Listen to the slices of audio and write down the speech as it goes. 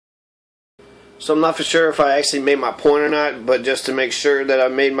So I'm not for sure if I actually made my point or not, but just to make sure that I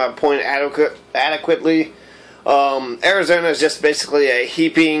made my point adequately, Arizona is just basically a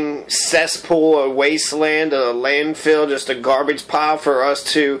heaping cesspool, a wasteland, a landfill, just a garbage pile for us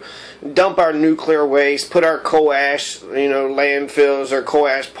to dump our nuclear waste, put our coal ash, landfills or coal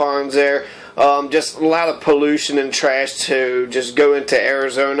ash ponds there. Just a lot of pollution and trash to just go into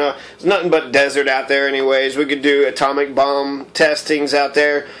Arizona. There's nothing but desert out there anyways. We could do atomic bomb testings out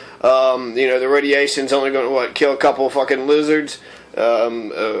there. The radiation's only going to, kill a couple of fucking lizards,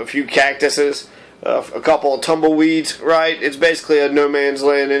 a few cactuses, a couple of tumbleweeds, right? It's basically a no man's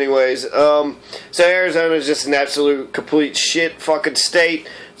land anyways. So Arizona is just an absolute complete shit fucking state.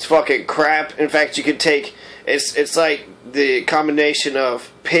 It's fucking crap. In fact, you could take, it's like the combination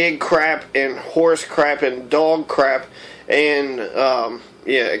of pig crap and horse crap and dog crap and,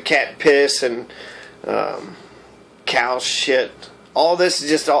 cat piss and, cow shit. All this is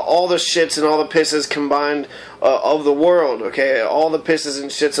just all the shits and all the pisses combined of the world, okay? All the pisses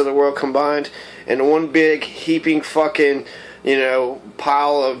and shits of the world combined in one big heaping fucking,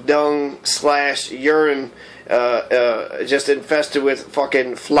 pile of dung / urine, just infested with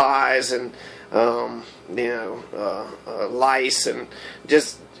fucking flies and, lice and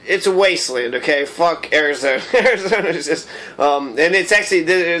just... It's a wasteland, okay? Fuck Arizona. Arizona is just, and it's actually,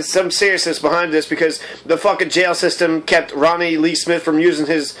 there's some seriousness behind this because the fucking jail system kept Ronnie Lee Smith from using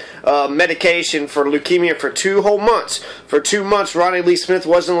his medication for leukemia for 2 whole months. For 2 months, Ronnie Lee Smith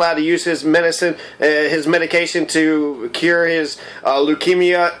wasn't allowed to use his medicine, his medication to cure his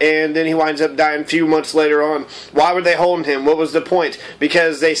leukemia, and then he winds up dying a few months later on. Why were they holding him? What was the point?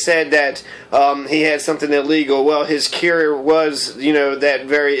 Because they said that he had something illegal. Well, his cure was, that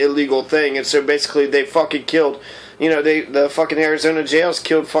very illegal thing, and so basically they fucking killed, the fucking Arizona jails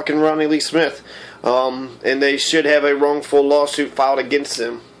killed fucking Ronnie Lee Smith, and they should have a wrongful lawsuit filed against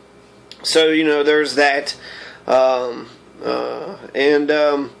them. So, there's that, I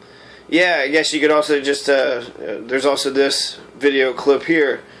guess you could also just, there's also this video clip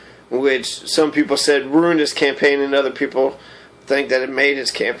here, which some people said ruined his campaign, and other people think that it made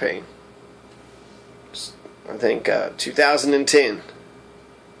his campaign. I think 2010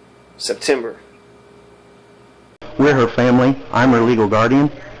 September. We're her family. I'm her legal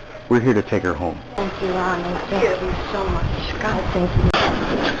guardian. We're here to take her home. Thank you, Ronnie. Thank you so much. God, thank you.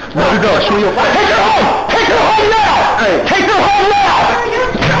 No, you go. Take her home! Take her home now! Hey. Take her home now!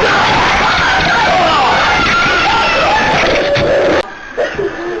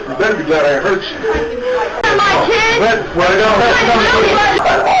 You better be glad I hurt you. My kid! Where go?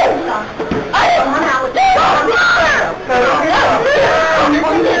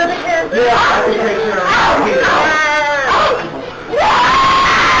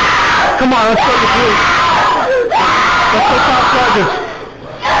 Come on, let's go to the police. Let's go file charges.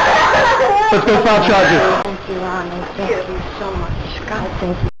 Let's go file charges. Thank you, Ronnie. Thank you so much. God,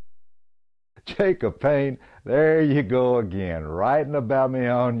 thank you. Jacob Payne, there you go again, writing about me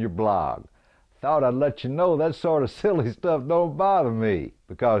on your blog. Thought I'd let you know that sort of silly stuff don't bother me,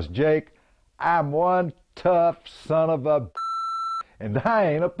 because, Jake, I'm one tough son of a and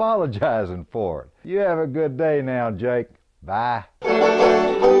I ain't apologizing for it. You have a good day now, Jake. Bye.